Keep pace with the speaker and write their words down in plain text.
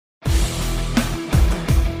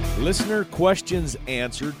Listener questions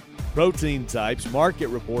answered, protein types, market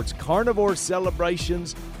reports, carnivore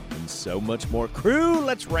celebrations, and so much more. Crew,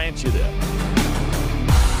 let's ranch it up.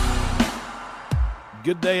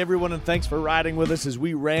 Good day, everyone, and thanks for riding with us as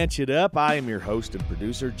we ranch it up. I am your host and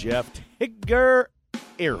producer, Jeff Tigger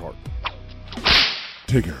Earhart.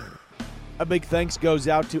 Tigger. A big thanks goes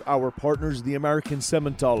out to our partners, the American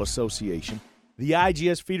Simmental Association, the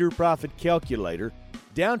IGS Feeder Profit Calculator,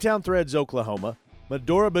 Downtown Threads, Oklahoma,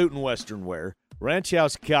 Medora Boot and Western Wear, Ranch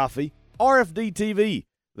House Coffee, RFD TV,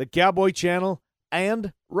 the Cowboy Channel,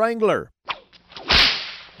 and Wrangler.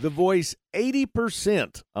 The voice,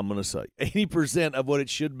 80%, I'm going to say, 80% of what it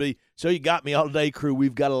should be. So you got me all day, crew.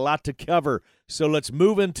 We've got a lot to cover. So let's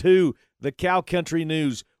move into the Cow Country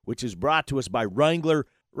News, which is brought to us by Wrangler.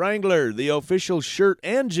 Wrangler, the official shirt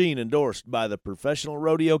and jean endorsed by the Professional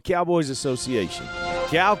Rodeo Cowboys Association.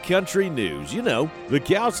 Cow Country News, you know, the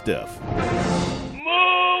cow stuff.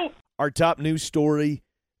 Our top news story,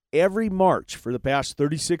 every March for the past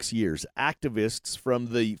 36 years, activists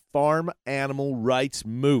from the farm animal rights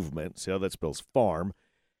movement, see how that spells farm,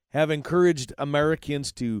 have encouraged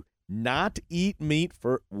Americans to not eat meat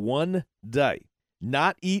for one day.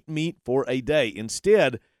 Not eat meat for a day.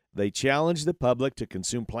 Instead, they challenge the public to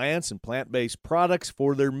consume plants and plant-based products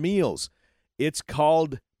for their meals. It's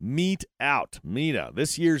called Meat Out. Meat Out.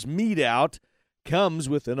 This year's Meat Out comes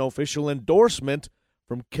with an official endorsement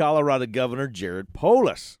from Colorado Governor Jared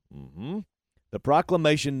Polis. The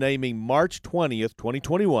proclamation naming March 20th,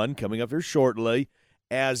 2021, coming up here shortly,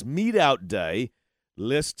 as Meat Out Day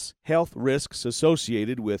lists health risks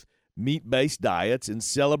associated with meat-based diets and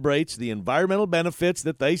celebrates the environmental benefits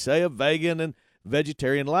that they say of vegan and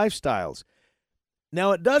vegetarian lifestyles.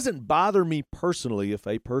 Now, it doesn't bother me personally if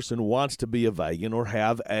a person wants to be a vegan or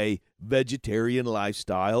have a vegetarian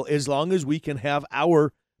lifestyle, as long as we can have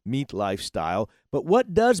our meat lifestyle. But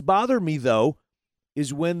what does bother me, though,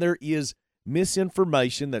 is when there is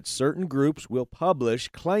misinformation that certain groups will publish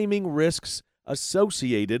claiming risks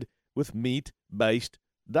associated with meat-based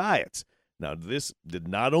diets. Now, this did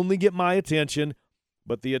not only get my attention,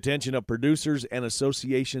 but the attention of producers and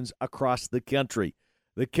associations across the country.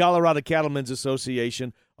 The Colorado Cattlemen's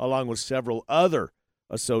Association, along with several other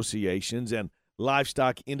associations and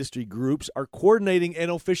livestock industry groups, are coordinating an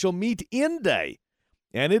official Meat-In Day.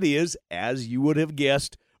 And it is, as you would have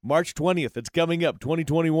guessed, March 20th. It's coming up,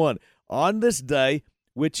 2021. On this day,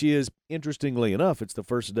 which is, interestingly enough, it's the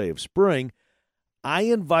first day of spring, I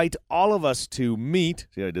invite all of us to meet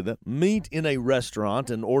in a restaurant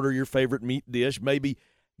and order your favorite meat dish. Maybe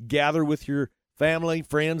gather with your family,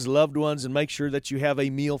 friends, loved ones, and make sure that you have a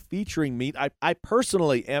meal featuring meat. I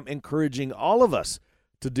personally am encouraging all of us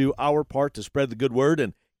to do our part to spread the good word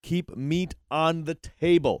and keep meat on the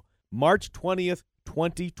table. March 20th,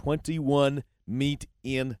 2021,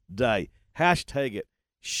 Meat-In Day. Hashtag it,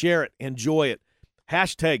 share it, enjoy it.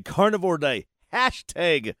 Hashtag Carnivore Day.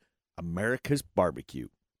 Hashtag America's Barbecue.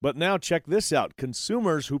 But now check this out.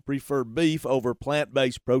 Consumers who prefer beef over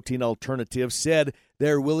plant-based protein alternatives said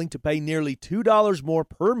they're willing to pay nearly $2 more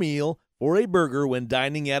per meal for a burger when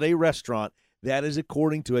dining at a restaurant. That is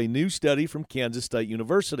according to a new study from Kansas State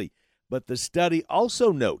University. But the study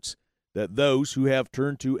also notes that those who have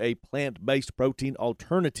turned to a plant-based protein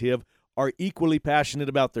alternative are equally passionate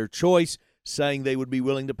about their choice, saying they would be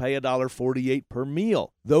willing to pay $1.48 per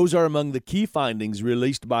meal. Those are among the key findings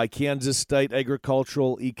released by Kansas State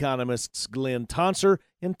agricultural economists Glenn Tonser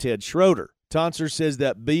and Ted Schroeder. Tonser says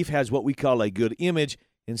that beef has what we call a good image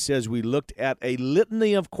and says we looked at a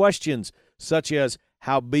litany of questions, such as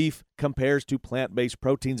how beef compares to plant-based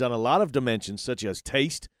proteins on a lot of dimensions, such as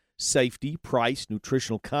taste, safety, price,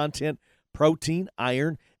 nutritional content, protein,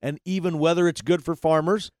 iron, and even whether it's good for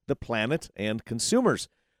farmers, the planet, and consumers.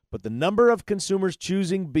 But the number of consumers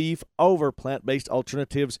choosing beef over plant-based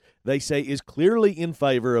alternatives, they say, is clearly in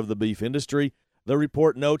favor of the beef industry. The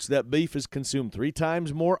report notes that beef is consumed 3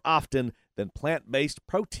 times more often than plant-based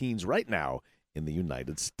proteins right now in the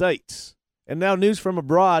United States. And now news from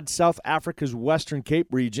abroad. South Africa's Western Cape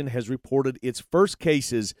region has reported its first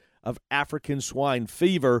cases of African swine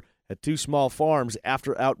fever at 2 small farms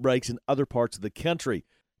after outbreaks in other parts of the country.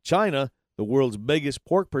 China, the world's biggest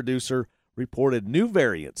pork producer, reported new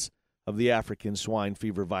variants of the African swine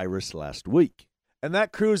fever virus last week. And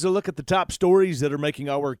that, crew, is a look at the top stories that are making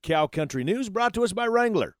our Cow Country News, brought to us by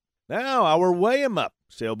Wrangler. Now, our Weigh 'em Up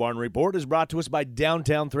Sale Barn Report is brought to us by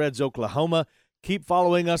Downtown Threads, Oklahoma. Keep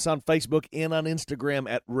following us on Facebook and on Instagram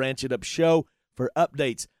at Ranch It Up Show for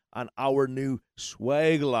updates on our new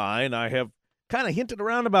swag line. I have kind of hinted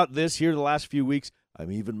around about this here the last few weeks.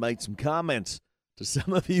 I've even made some comments to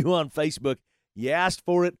some of you on Facebook. You asked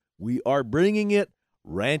for it. We are bringing it.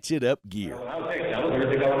 Ranch It Up gear.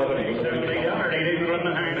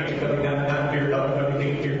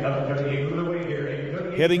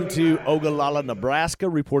 Heading to Ogallala, Nebraska,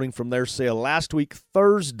 reporting from their sale last week,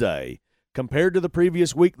 Thursday. Compared to the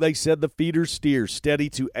previous week, they said the feeder steers steady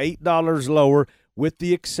to $8 lower, with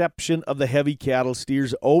the exception of the heavy cattle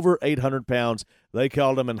steers over 800 pounds. They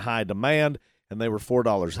called them in high demand, and they were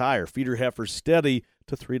 $4 higher. Feeder heifers steady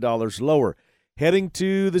to $3 lower. Heading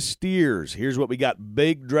to the steers, here's what we got.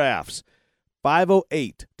 Big drafts.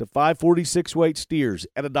 508 to 546 weight steers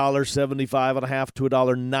at $1.75.5 to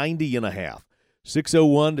 $1.90.5.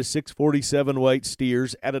 601 to 647 weight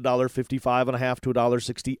steers at $1.55.5 to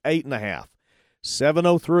 $1.68.5.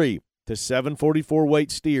 703 to 744 weight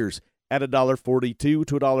steers at $1.42 to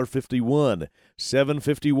 $1.51.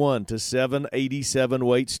 751 to 787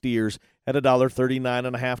 weight steers at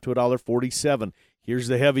 $1.39.5 to $1.47. Here's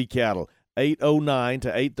the heavy cattle. 809 to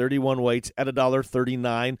 831 weights at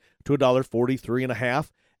 $1.39 to $1.43.5.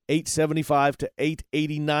 875 to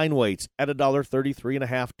 889 weights at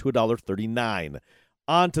 $1.33.5 to $1.39.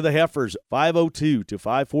 On to the heifers, 502 to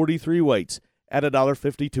 543 weights at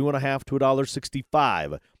 $1.52.5 to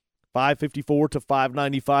 $1.65. 554 to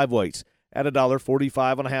 595 weights at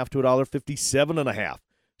 $1.45.5 to $1.57.5.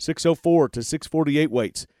 604 to 648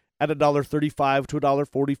 weights at $1.35 to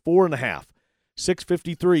 $1.44.5.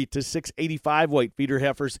 653 to 685 weight feeder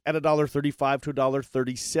heifers at $1.35 to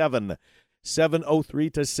 $1.37. 703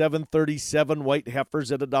 to 737 weight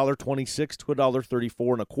heifers at $1.26 to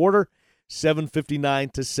 $1.34.25. 759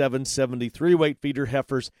 to 773 weight feeder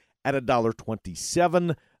heifers at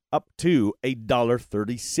 $1.27 up to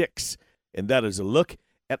 $1.36. And that is a look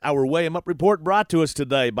at our Weigh 'em Up report, brought to us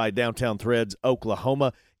today by Downtown Threads,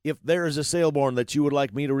 Oklahoma. If there is a sale barn that you would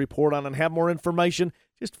like me to report on and have more information,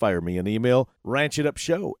 just fire me an email,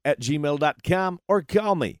 ranchitupshow@gmail.com, or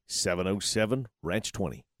call me,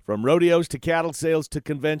 707-RANCH-20. From rodeos to cattle sales to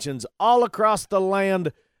conventions all across the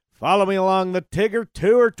land, follow me along the Tigger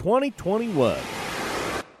Tour 2021.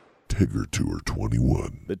 Tigger Tour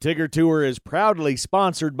 21. The Tigger Tour is proudly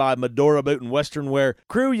sponsored by Medora Boot and Western Wear.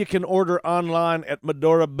 Crew, you can order online at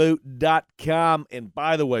medoraboot.com. And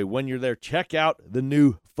by the way, when you're there, check out the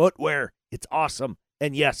new footwear. It's awesome.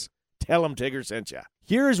 And yes, tell them Tigger sent you.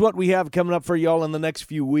 Here's what we have coming up for y'all in the next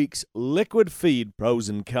few weeks. Liquid feed, pros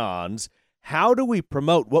and cons. How do we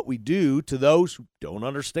promote what we do to those who don't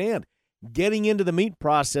understand? Getting into the meat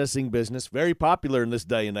processing business, very popular in this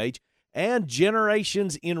day and age. And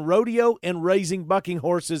generations in rodeo and raising bucking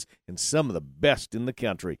horses, and some of the best in the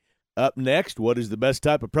country. Up next, what is the best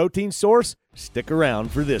type of protein source? Stick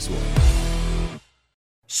around for this one.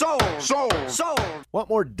 Sold. Want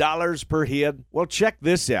more dollars per head? Well, check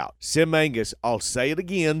this out. Sim Angus, I'll say it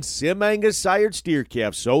again, Sim Angus sired steer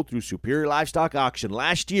calves sold through Superior Livestock Auction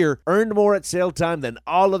last year earned more at sale time than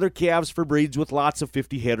all other calves for breeds with lots of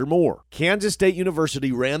 50 head or more. Kansas State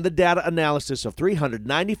University ran the data analysis of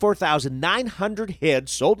 394,900 head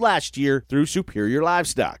sold last year through Superior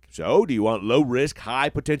Livestock. So, do you want low-risk,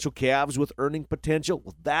 high-potential calves with earning potential?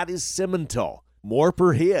 Well, that is Simmental. More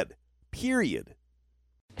per head. Period.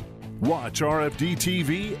 Watch RFD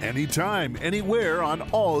TV anytime, anywhere on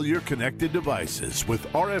all your connected devices with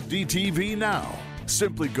RFD TV Now.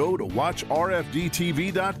 Simply go to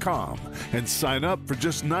watchrfdtv.com and sign up for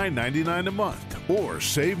just $9.99 a month, or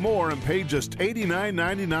save more and pay just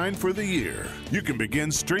 $89.99 for the year. You can begin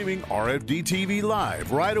streaming RFD TV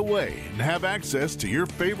live right away and have access to your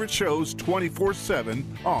favorite shows 24/7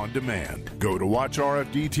 on demand. Go to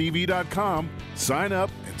watchrfdtv.com, sign up,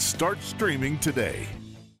 and start streaming today.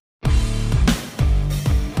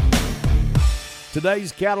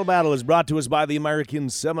 Today's Cattle Battle is brought to us by the American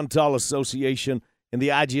Simmental Association and the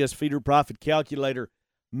IGS Feeder Profit Calculator.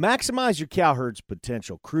 Maximize your cow herd's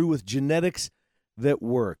potential. Crew with genetics that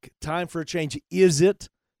work. Time for a change. Is it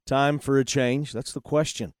time for a change? That's the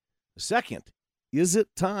question. The second, is it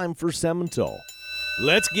time for Simmental?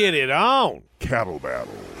 Let's get it on. Cattle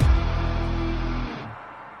Battle.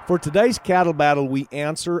 For today's Cattle Battle, we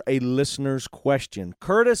answer a listener's question.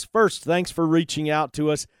 Curtis, first, thanks for reaching out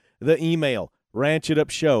to us. The email,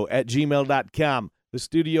 ranchitupshow@gmail.com. The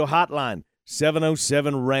studio hotline,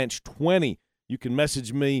 707-RANCH-20. You can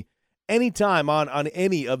message me anytime on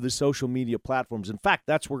any of the social media platforms. In fact,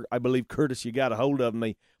 that's where I believe, Curtis, you got a hold of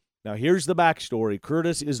me. Now, here's the backstory.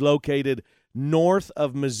 Curtis is located north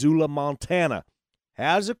of Missoula, Montana.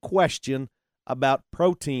 Has a question about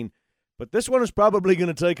protein, but this one is probably going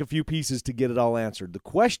to take a few pieces to get it all answered. The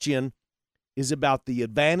question is about the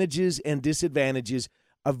advantages and disadvantages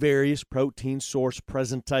of various protein source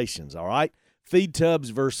presentations, all right? Feed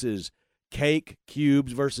tubs versus cake,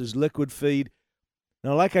 cubes versus liquid feed.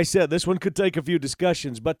 Now, like I said, this one could take a few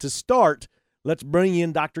discussions, but to start, let's bring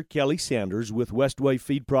in Dr. Kelly Sanders with Westway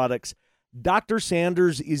Feed Products. Dr.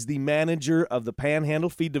 Sanders is the manager of the Panhandle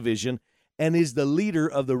Feed Division and is the leader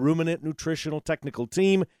of the Ruminant Nutritional Technical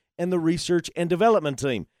Team and the Research and Development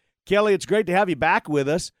Team. Kelly, it's great to have you back with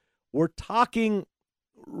us. We're talking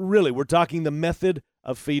the method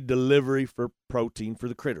of feed delivery for protein for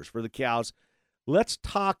the critters, for the cows. Let's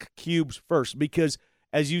talk cubes first because,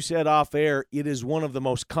 as you said off air, it is one of the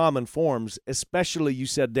most common forms, especially you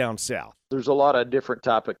said down south. There's a lot of different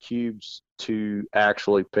type of cubes to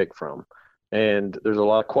actually pick from, and there's a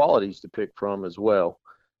lot of qualities to pick from as well.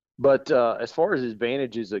 But as far as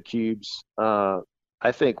advantages of cubes,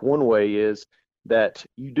 I think one way is that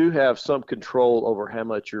you do have some control over how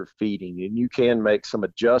much you're feeding, and you can make some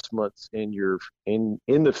adjustments in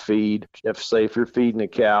the feed. If you're feeding a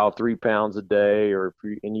cow 3 pounds a day,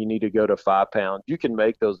 and you need to go to 5 pounds, you can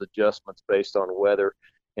make those adjustments based on weather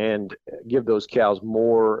and give those cows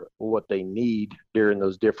more what they need during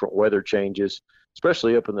those different weather changes,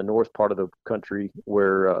 especially up in the north part of the country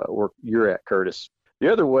where you're at, Curtis.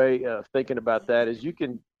 The other way of thinking about that is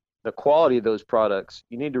the quality of those products,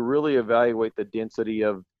 you need to really evaluate the density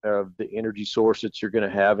of the energy source that you're going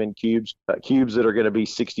to have in cubes. Cubes that are going to be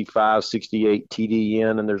 65, 68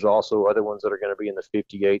 TDN, and there's also other ones that are going to be in the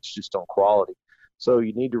 58s just on quality. So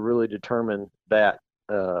you need to really determine that.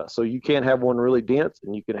 So you can't have one really dense,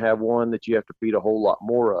 and you can have one that you have to feed a whole lot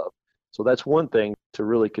more of. So that's one thing to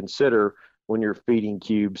really consider when you're feeding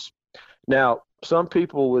cubes. Now, some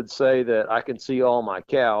people would say that I can see all my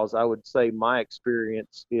cows. I would say my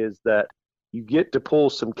experience is that you get to pull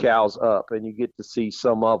some cows up and you get to see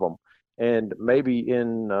some of them. And maybe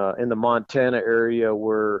in the Montana area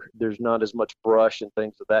where there's not as much brush and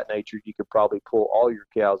things of that nature, you could probably pull all your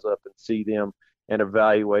cows up and see them and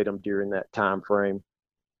evaluate them during that time frame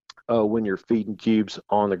when you're feeding cubes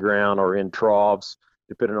on the ground or in troughs,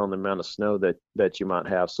 depending on the amount of snow that you might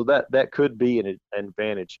have. So that could be an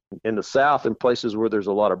advantage. In the south, in places where there's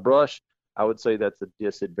a lot of brush, I would say that's a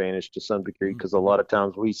disadvantage to some degree because a lot of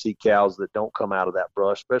times we see cows that don't come out of that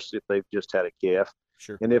brush, especially if they've just had a calf.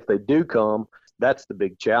 Sure. And if they do come, that's the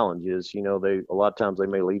big challenge is, a lot of times they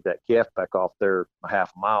may leave that calf back off there a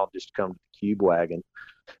half a mile just to come to the cube wagon.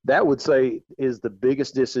 That would say is the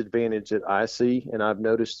biggest disadvantage that I see, and I've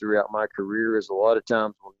noticed throughout my career is a lot of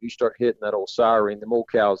times when you start hitting that old siren, the old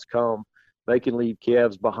cows come, they can leave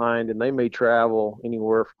calves behind, and they may travel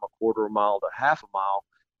anywhere from a quarter of a mile to half a mile,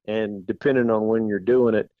 and depending on when you're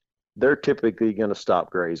doing it, they're typically going to stop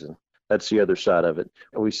grazing. That's the other side of it.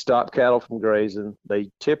 We stop cattle from grazing. They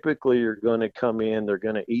typically are going to come in, they're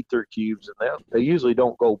going to eat their cubes, and they usually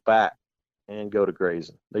don't go back and go to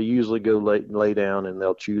grazing. They usually go lay down and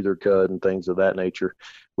they'll chew their cud and things of that nature,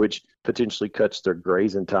 which potentially cuts their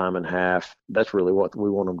grazing time in half. That's really what we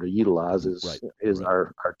want them to utilize is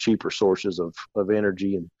our cheaper sources of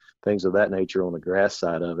energy and things of that nature on the grass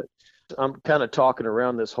side of it. I'm kind of talking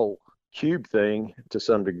around this whole cube thing to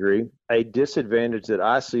some degree. A disadvantage that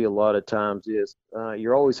I see a lot of times is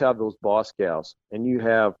you always have those boss cows, and you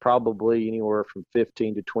have probably anywhere from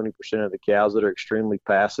 15 to 20% of the cows that are extremely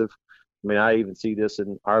passive. I mean, I even see this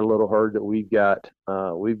in our little herd that we've got.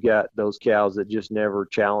 We've got those cows that just never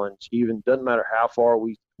challenge. Even doesn't matter how far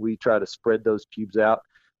we try to spread those cubes out,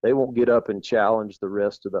 they won't get up and challenge the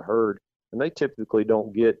rest of the herd. And they typically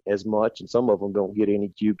don't get as much, and some of them don't get any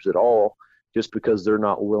cubes at all, just because they're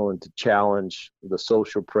not willing to challenge the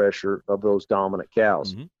social pressure of those dominant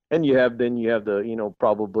cows. Mm-hmm. And you have the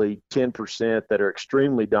probably 10% that are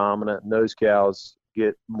extremely dominant, and those cows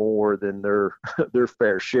get more than their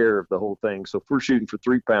fair share of the whole thing. So if we're shooting for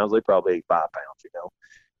 3 pounds, they probably ate 5 pounds,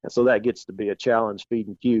 And so that gets to be a challenge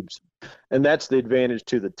feeding cubes. And that's the advantage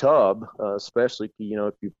to the tub, especially,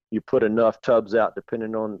 if you put enough tubs out,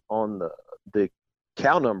 depending on the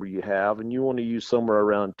cow number you have, and you want to use somewhere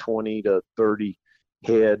around 20 to 30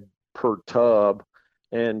 head per tub.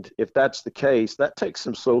 And if that's the case, that takes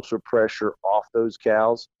some social pressure off those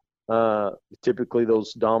cows. Typically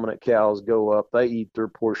those dominant cows go up, they eat their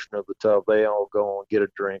portion of the tub, they all go and get a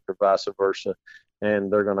drink or vice versa, and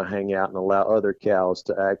they're going to hang out and allow other cows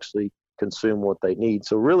to actually consume what they need.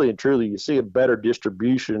 So really and truly, you see a better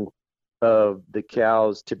distribution of the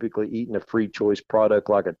cows typically eating a free choice product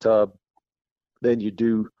like a tub than you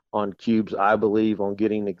do on cubes, I believe, on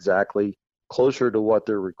getting exactly closer to what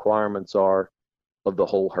their requirements are of the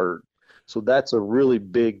whole herd. So that's a really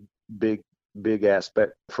big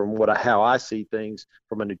aspect from how I see things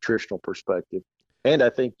from a nutritional perspective. And I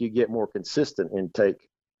think you get more consistent intake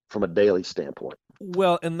from a daily standpoint.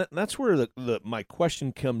 Well, and that's where my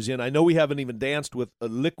question comes in. I know we haven't even danced with a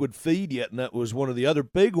liquid feed yet, and that was one of the other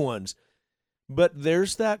big ones. But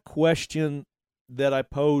there's that question that I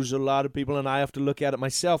pose a lot of people, and I have to look at it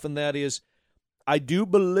myself, and that is, I do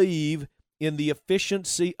believe in the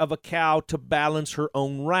efficiency of a cow to balance her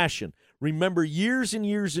own ration. Remember years and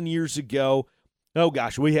years and years ago, oh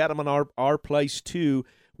gosh, we had them on our place too,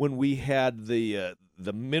 when we had the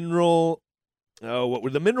mineral, what were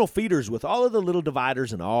the mineral feeders with all of the little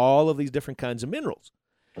dividers and all of these different kinds of minerals.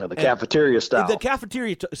 The cafeteria style. The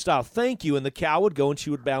cafeteria style, thank you. And the cow would go and she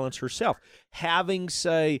would balance herself. Having,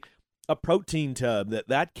 say, a protein tub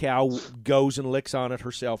that cow goes and licks on it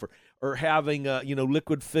herself, or having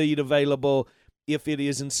liquid feed available if it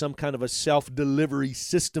is in some kind of a self-delivery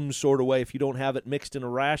system sort of way, if you don't have it mixed in a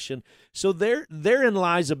ration. So therein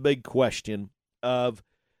lies a big question of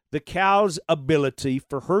the cow's ability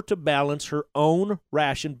for her to balance her own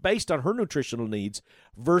ration based on her nutritional needs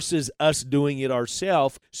versus us doing it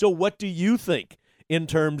ourselves. So what do you think in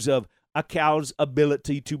terms of a cow's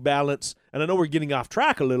ability to balance, and I know we're getting off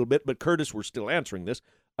track a little bit, but Curtis, we're still answering this,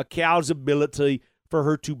 a cow's ability for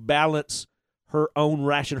her to balance her own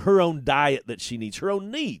ration, her own diet that she needs, her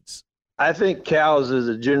own needs? I think cows, as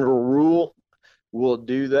a general rule, will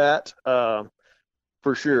do that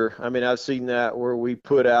for sure. I mean, I've seen that where we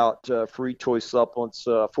put out free choice supplements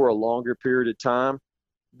for a longer period of time.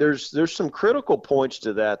 There's some critical points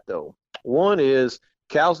to that, though. One is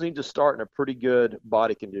cows need to start in a pretty good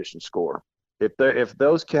body condition score. If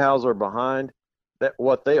those cows are behind, that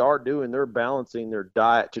what they are doing, they're balancing their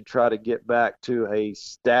diet to try to get back to a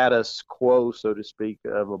status quo, so to speak,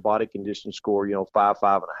 of a body condition score, 5,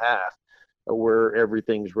 5.5, where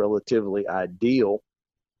everything's relatively ideal.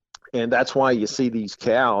 And that's why you see these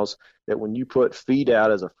cows that when you put feed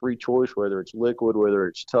out as a free choice, whether it's liquid, whether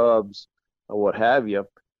it's tubs, or what have you,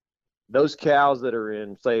 those cows that are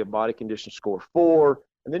in, say, a body condition score 4,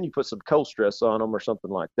 and then you put some co-stress on them or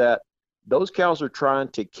something like that, those cows are trying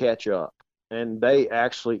to catch up, and they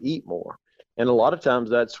actually eat more. And a lot of times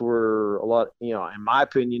that's where in my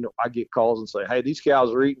opinion, I get calls and say, hey, these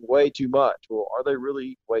cows are eating way too much. Well, are they really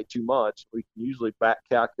eating way too much? We can usually back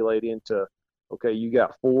calculate into, okay, you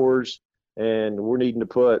got 4s, and we're needing to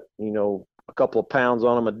put, a couple of pounds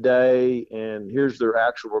on them a day, and here's their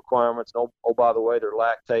actual requirements. Oh, by the way, they're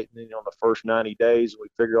lactating on the first 90 days, and we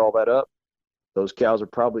figure all that up. Those cows are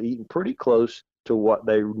probably eating pretty close to what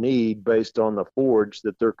they need based on the forage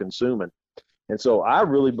that they're consuming. And so I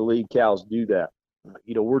really believe cows do that.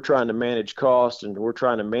 We're trying to manage costs, and we're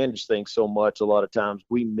trying to manage things so much. A lot of times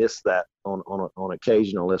we miss that on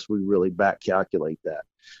occasion unless we really back calculate that.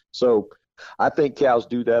 So I think cows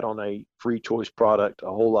do that on a free choice product a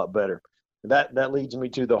whole lot better. That leads me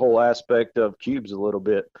to the whole aspect of cubes a little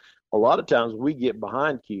bit. A lot of times we get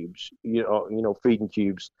behind cubes, feeding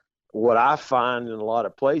cubes. What I find in a lot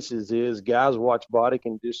of places is guys watch body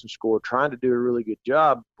condition score, trying to do a really good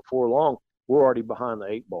job. Before long, we're already behind the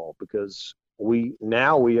 8 ball because we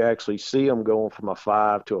actually see them going from a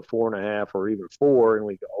 5 to a 4.5 or even 4, and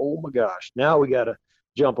we go, oh my gosh, now we got to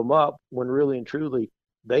jump them up, when really and truly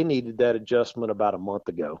they needed that adjustment about a month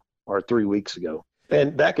ago or 3 weeks ago.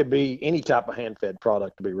 And that could be any type of hand-fed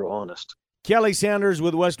product, to be real honest. Kelly Sanders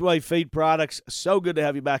with Westway Feed Products. So good to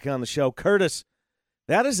have you back on the show. Curtis,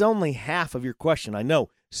 that is only half of your question, I know.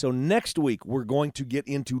 So next week we're going to get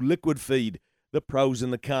into liquid feed, the pros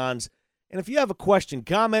and the cons. And if you have a question,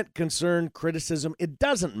 comment, concern, criticism, it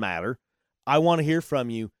doesn't matter. I want to hear from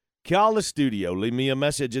you. Call the studio. Leave me a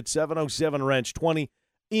message at 707-RANCH20.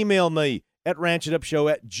 Email me at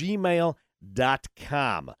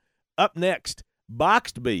ranchitupshow@gmail.com. Up next,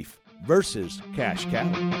 boxed beef versus cash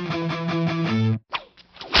cattle.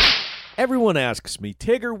 Everyone asks me,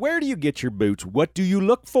 Tigger, where do you get your boots? What do you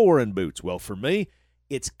look for in boots? Well, for me,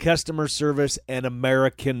 it's customer service and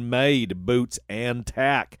American-made boots and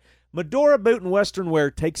tack. Medora Boot and Western Wear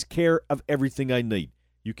takes care of everything I need.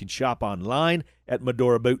 You can shop online at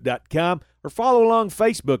medoraboot.com or follow along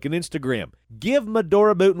Facebook and Instagram. Give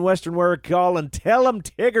Medora Boot and Western Wear a call and tell them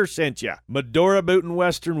Tigger sent you. Medora Boot and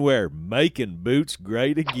Western Wear, making boots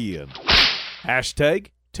great again.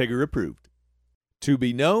 Hashtag Tigger approved. To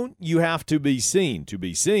be known, you have to be seen. To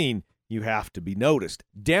be seen, you have to be noticed.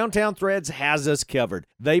 Downtown Threads has us covered.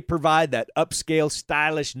 They provide that upscale,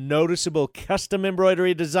 stylish, noticeable custom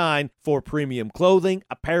embroidery design for premium clothing,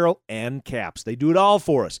 apparel, and caps. They do it all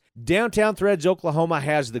for us. Downtown Threads, Oklahoma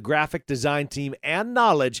has the graphic design team and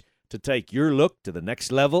knowledge to take your look to the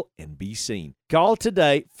next level and be seen. Call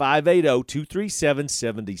today,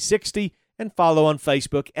 580-237-7060, and follow on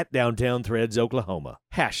Facebook at Downtown Threads, Oklahoma.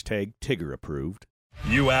 Hashtag Tigger approved.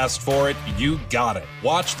 You asked for it, you got it.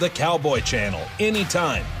 Watch the Cowboy Channel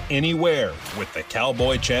anytime, anywhere with the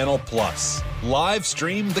Cowboy Channel Plus. Live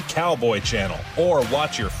stream the Cowboy Channel or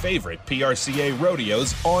watch your favorite PRCA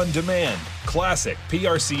rodeos on demand. Classic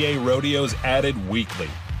PRCA rodeos added weekly.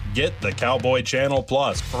 Get the Cowboy Channel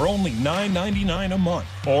Plus for only $9.99 a month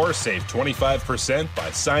or save 25% by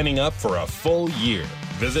signing up for a full year.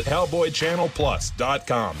 Visit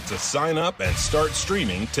cowboychannelplus.com to sign up and start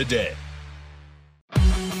streaming today.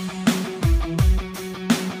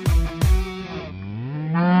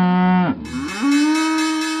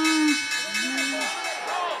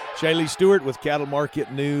 Shaylee Stewart with Cattle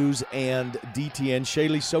Market News and DTN.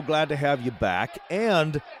 Shaylee, so glad to have you back.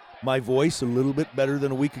 And my voice a little bit better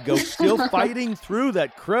than a week ago. Still fighting through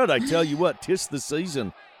that crud. I tell you what, 'tis the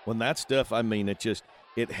season. When that stuff, I mean,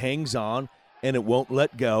 it hangs on and it won't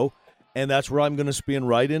let go. And that's where I'm going to spin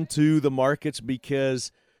right into the markets,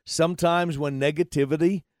 because sometimes when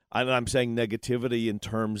negativity, and I'm saying negativity in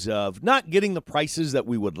terms of not getting the prices that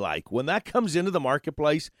we would like, when that comes into the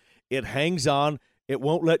marketplace, it hangs on. It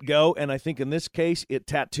won't let go, and I think in this case, it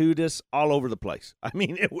tattooed us all over the place. I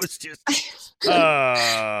mean, it was just...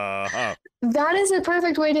 That is a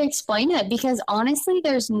perfect way to explain it, because honestly,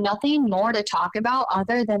 there's nothing more to talk about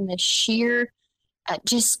other than the sheer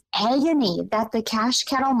just agony that the cash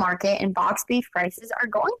cattle market and box beef prices are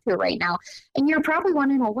going through right now. And you're probably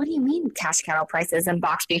wondering, well, what do you mean cash cattle prices and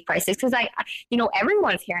box beef prices? Because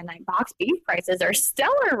everyone's hearing that box beef prices are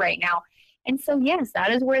stellar right now. And so, yes,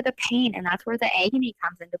 that is where the pain and that's where the agony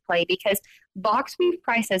comes into play, because box beef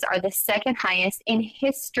prices are the second highest in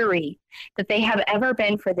history that they have ever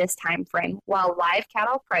been for this time frame, while live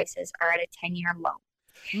cattle prices are at a 10-year low.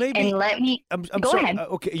 Maybe. And let me go ahead.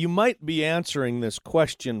 Okay, you might be answering this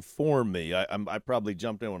question for me. I probably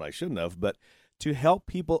jumped in when I shouldn't have, but to help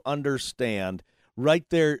people understand, right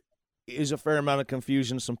there is a fair amount of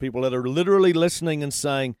confusion. Some people that are literally listening and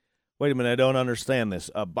saying, wait a minute, I don't understand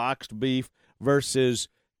this. Boxed beef versus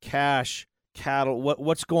cash cattle.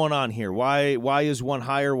 What's going on here? Why is one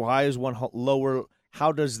higher? Why is one lower?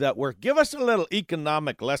 How does that work? Give us a little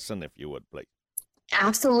economic lesson, if you would, please.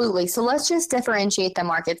 Absolutely. So let's just differentiate the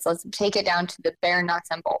markets. Let's take it down to the bare nuts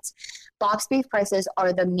and bolts. Box beef prices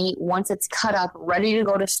are the meat once it's cut up, ready to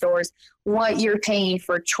go to stores, what you're paying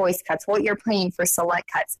for choice cuts, what you're paying for select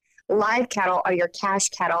cuts. Live cattle are your cash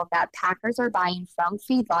cattle that packers are buying from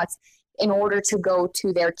feedlots in order to go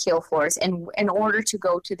to their kill floors and in order to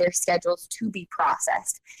go to their schedules to be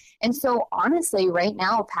processed. And so honestly, right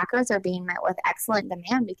now, packers are being met with excellent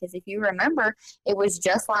demand, because if you remember, it was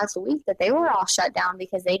just last week that they were all shut down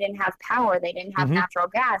because they didn't have power. They didn't have natural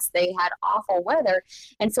gas. They had awful weather.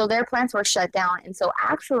 And so their plants were shut down. And so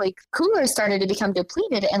actually coolers started to become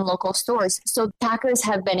depleted in local stores. So packers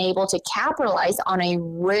have been able to capitalize on a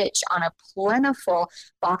plentiful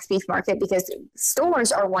box beef market, because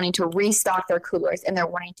stores are wanting to restock their coolers and they're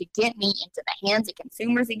wanting to get meat into the hands of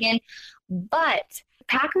consumers again. But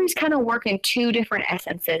packers kind of work in two different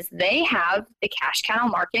essences. They have the cash cattle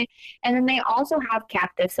market, and then they also have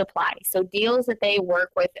captive supply. So deals that they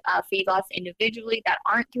work with feedlots individually that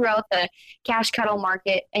aren't throughout the cash cattle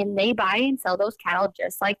market, and they buy and sell those cattle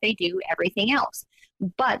just like they do everything else.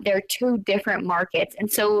 But they're two different markets.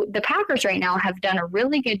 And so the packers right now have done a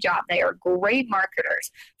really good job. They are great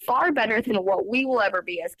marketers, far better than what we will ever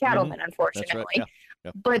be as cattlemen, unfortunately. That's right.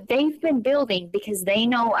 Yeah. But they've been building, because they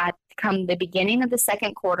know at come the beginning of the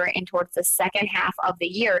second quarter and towards the second half of the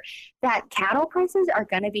year that cattle prices are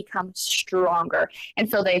going to become stronger. And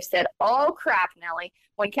so they've said, oh crap, Nellie,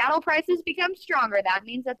 when cattle prices become stronger, that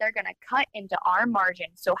means that they're going to cut into our margin.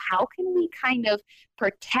 So how can we kind of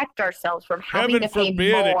protect ourselves from having Heaven to pay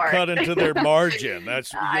forbid more? it cut into their margin.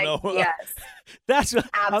 That's, yes. That's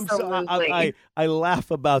Absolutely. I laugh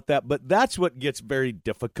about that, but that's what gets very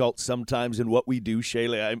difficult sometimes in what we do,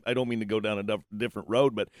 Shayla. I don't mean to go down a different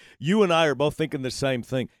road, but you and I are both thinking the same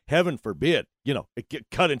thing. Heaven forbid, it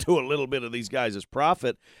get cut into a little bit of these guys'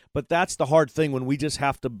 profit, but that's the hard thing when we just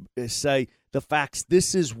have to say the facts.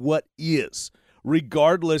 This is what is,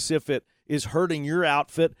 regardless if it is hurting your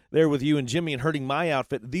outfit there with you and Jimmy and hurting my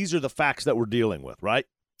outfit. These are the facts that we're dealing with, right?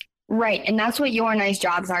 Right. And that's what your nice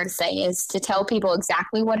jobs are to say, is to tell people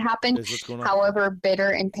exactly what happened, however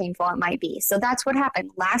bitter and painful it might be. So that's what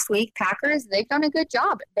happened. Last week, Packers, they've done a good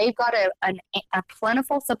job. They've got a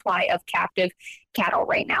plentiful supply of captive cattle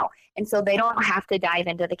right now. And so they don't have to dive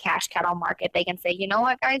into the cash cattle market. They can say, you know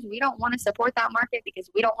what, guys, we don't want to support that market because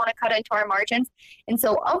we don't want to cut into our margins. And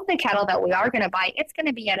so of the cattle that we are going to buy, it's going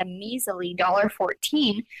to be at a measly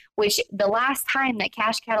 $1.14, which the last time that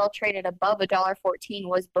cash cattle traded above $1.14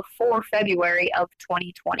 was before February of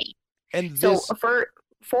 2020. And so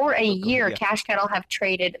For a year, Yeah. cash cattle have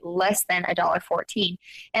traded less than $1.14.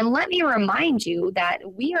 And let me remind you that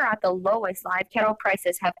we are at the lowest live cattle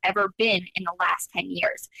prices have ever been in the last 10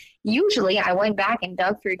 years. Usually, I went back and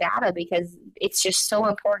dug through data because it's just so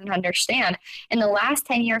important to understand. In the last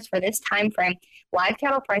 10 years for this time frame, live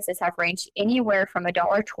cattle prices have ranged anywhere from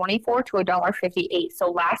 $1.24 to $1.58.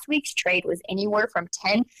 So last week's trade was anywhere from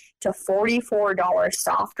 $10 to $44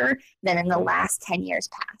 softer than in the last 10 years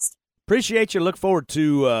past. Appreciate you. Look forward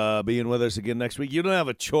to being with us again next week. You don't have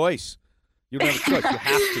a choice. You don't have a choice. You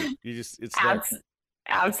have to. It's there.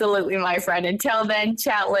 Absolutely, my friend. Until then,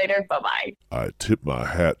 chat later. Bye-bye. I tip my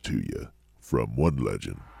hat to you, from one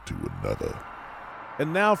legend to another.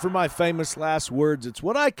 And now for my famous last words. It's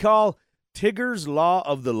what I call Tigger's Law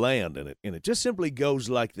of the Land, and it just simply goes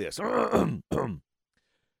like this.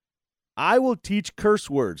 I will teach curse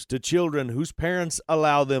words to children whose parents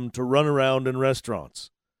allow them to run around in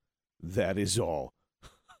restaurants. That is all.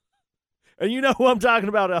 And you know who I'm talking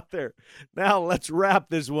about out there. Now let's wrap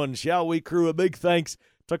this one, shall we, crew? A big thanks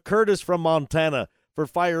to Curtis from Montana for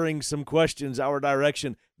firing some questions our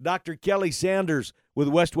direction, Dr. Kelly Sanders with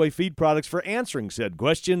Westway Feed Products for answering said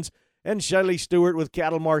questions, and Shiley Stewart with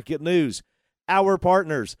Cattle Market News. Our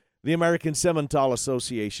partners, the American Simmental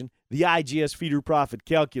Association, the IGS Feeder Profit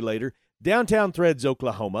Calculator, Downtown Threads,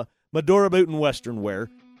 Oklahoma, Medora Boot and Western Wear,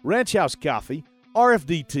 Ranch House Coffee,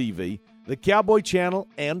 RFD TV, the Cowboy Channel,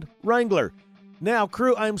 and Wrangler. Now,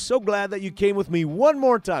 crew, I'm so glad that you came with me one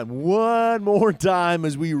more time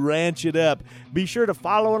as we ranch it up. Be sure to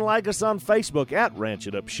follow and like us on Facebook at Ranch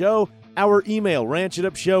It Up Show, our email,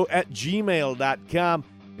 ranchitupshow@gmail.com,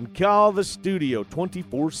 and call the studio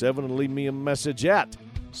 24/7 and leave me a message at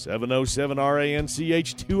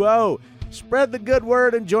 707-RANCH20. Spread the good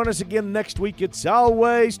word and join us again next week. It's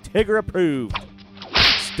always Tigger approved.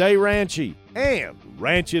 Stay ranchy and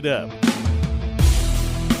ranch it up.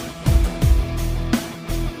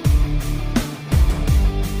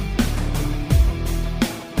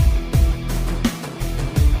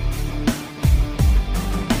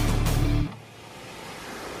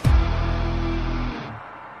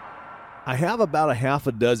 I have about a half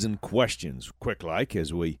a dozen questions, quick like,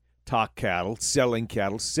 as we talk cattle, selling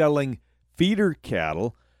feeder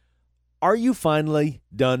cattle. Are you finally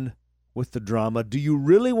done with the drama? Do you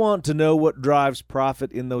really want to know what drives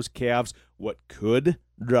profit in those calves? What could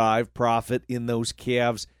drive profit in those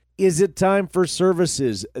calves? Is it time for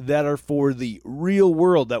services that are for the real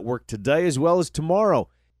world that work today as well as tomorrow?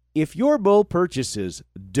 If your bull purchases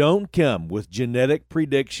don't come with genetic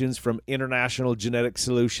predictions from International Genetic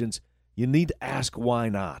Solutions, you need to ask why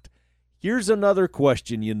not. Here's another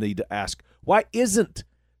question you need to ask. Why isn't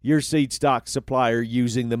your seed stock supplier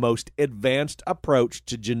using the most advanced approach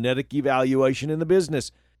to genetic evaluation in the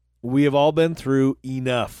business? We have all been through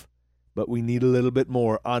enough, but we need a little bit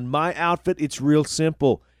more. On my outfit, it's real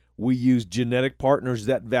simple. We use genetic partners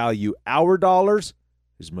that value our dollars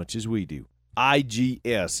as much as we do.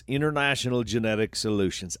 IGS, International Genetic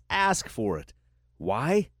Solutions. Ask for it.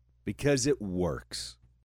 Why? Because it works.